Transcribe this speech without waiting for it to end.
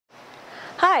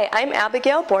Hi, I'm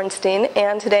Abigail Bornstein,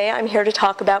 and today I'm here to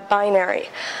talk about binary.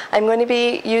 I'm going to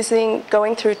be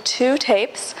going through two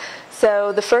tapes.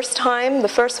 So the first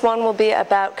one will be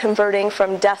about converting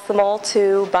from decimal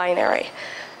to binary.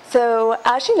 So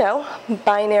as you know,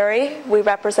 binary we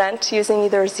represent using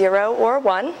either 0 or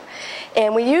 1,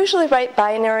 and we usually write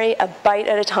binary a byte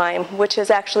at a time, which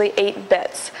is actually 8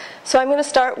 bits. So I'm going to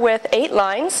start with 8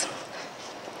 lines.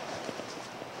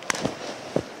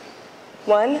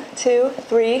 1, 2,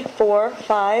 3, 4,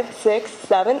 5, 6,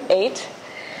 7, 8.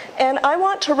 And I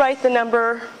want to write the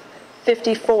number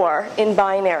 54 in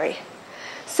binary.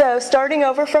 So starting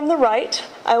over from the right,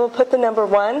 I will put the number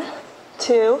 1,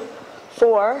 2,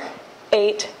 4,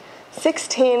 8,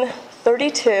 16,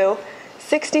 32,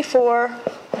 64,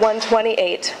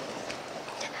 128.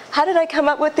 How did I come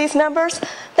up with these numbers?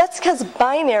 That's because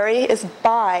binary is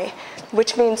bi,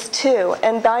 which means 2,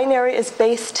 and binary is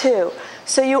base 2.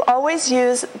 So you always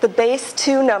use the base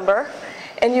 2 number,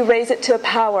 and you raise it to a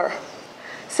power.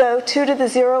 So 2 to the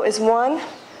 0 is 1,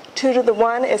 2 to the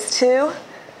 1 is 2,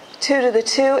 2 to the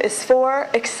 2 is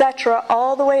 4, etc.,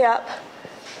 all the way up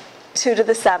 2 to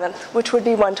the 7th, which would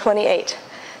be 128.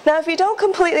 Now, if you don't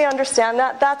completely understand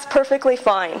that, that's perfectly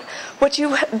fine. What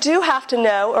you do have to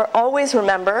know, or always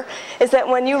remember, is that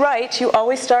when you write, you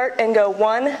always start and go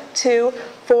 1, 2,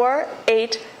 4,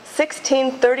 8,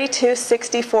 16, 32,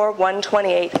 64,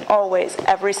 128, always,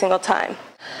 every single time.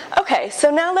 Okay,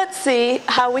 so now let's see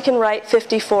how we can write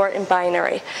 54 in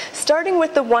binary. Starting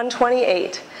with the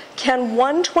 128, can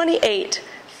 128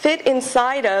 fit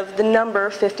inside of the number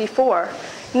 54?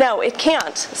 No, it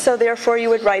can't, so therefore you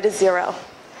would write a 0.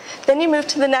 Then you move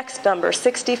to the next number,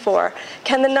 64.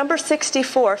 Can the number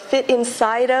 64 fit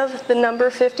inside of the number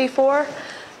 54?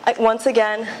 Once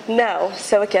again, no,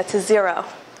 so it gets a 0.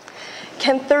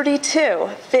 Can 32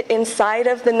 fit inside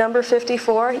of the number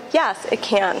 54? Yes, it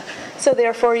can. So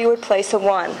therefore you would place a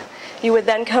 1. You would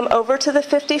then come over to the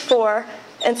 54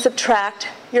 and subtract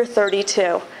your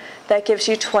 32. That gives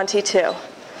you 22.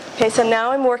 Okay, so now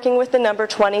I'm working with the number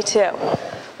 22.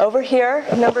 Over here,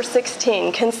 number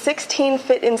 16. Can 16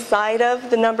 fit inside of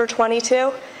the number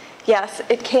 22? Yes,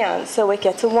 it can, so it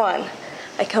gets a 1.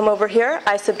 I come over here,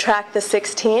 I subtract the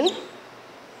 16,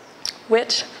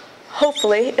 which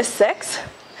hopefully is 6.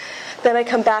 Then I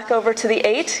come back over to the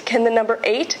 8. Can the number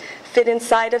 8 fit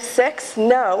inside of 6?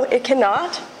 No, it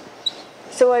cannot.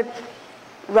 So I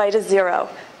write a 0.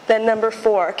 Then number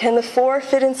 4. Can the 4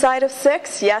 fit inside of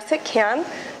 6? Yes, it can.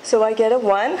 So I get a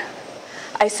 1.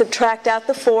 I subtract out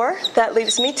the 4. That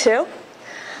leaves me 2.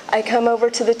 I come over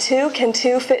to the 2. Can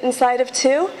 2 fit inside of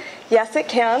 2? Yes, it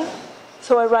can.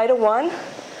 So I write a 1.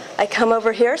 I come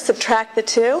over here, subtract the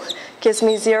 2. Gives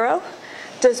me 0.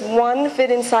 Does 1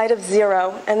 fit inside of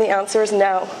 0? And the answer is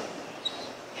no.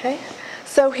 Okay?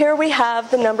 So here we have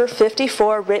the number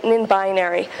 54 written in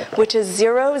binary, which is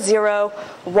 0, 0,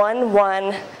 1,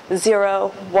 1, 0,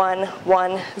 1,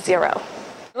 1, 0.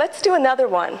 Let's do another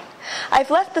one. I've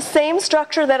left the same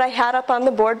structure that I had up on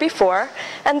the board before,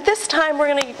 and this time we're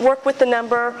going to work with the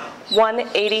number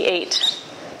 188.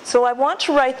 So I want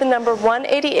to write the number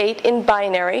 188 in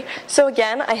binary. So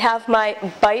again, I have my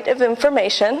byte of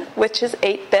information, which is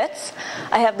 8 bits.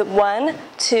 I have the 1,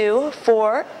 2,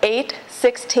 4, 8,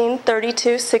 16,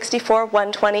 32, 64,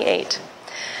 128.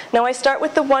 Now I start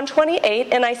with the 128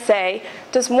 and I say,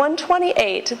 does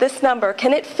 128, this number,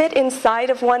 can it fit inside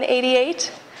of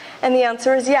 188? And the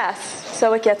answer is yes,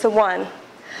 so it gets a 1.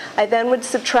 I then would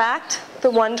subtract the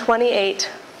 128.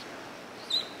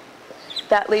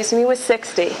 That leaves me with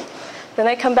 60. Then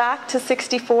I come back to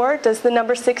 64. Does the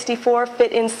number 64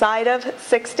 fit inside of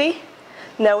 60?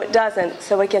 No, it doesn't,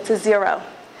 so it gets a 0.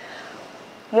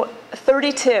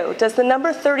 32. Does the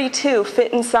number 32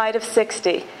 fit inside of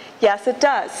 60? Yes, it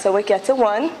does, so it gets a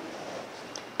 1.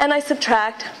 And I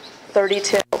subtract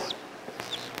 32.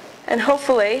 And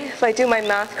hopefully, if I do my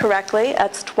math correctly,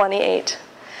 that's 28.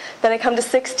 Then I come to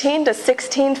 16. Does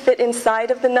 16 fit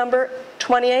inside of the number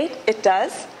 28? It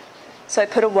does. So I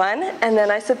put a 1, and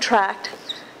then I subtract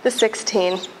the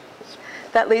 16.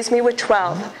 That leaves me with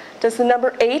 12. Does the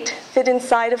number 8 fit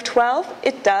inside of 12?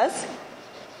 It does.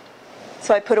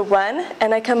 So I put a 1,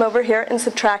 and I come over here and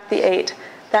subtract the 8.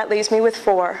 That leaves me with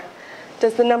 4.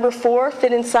 Does the number 4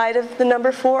 fit inside of the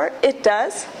number 4? It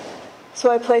does.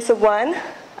 So I place a 1.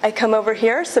 I come over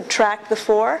here, subtract the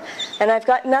 4, and I've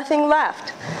got nothing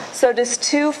left. So does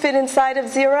 2 fit inside of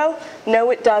 0?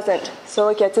 No, it doesn't. So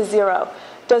it gets a 0.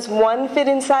 Does 1 fit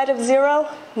inside of 0?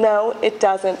 No, it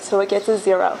doesn't, so it gets a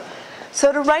 0.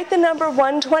 So to write the number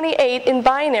 128 in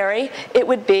binary, it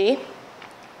would be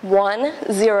 1,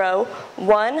 0,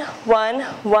 1, 1,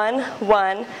 1,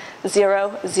 1,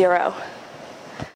 0, 0.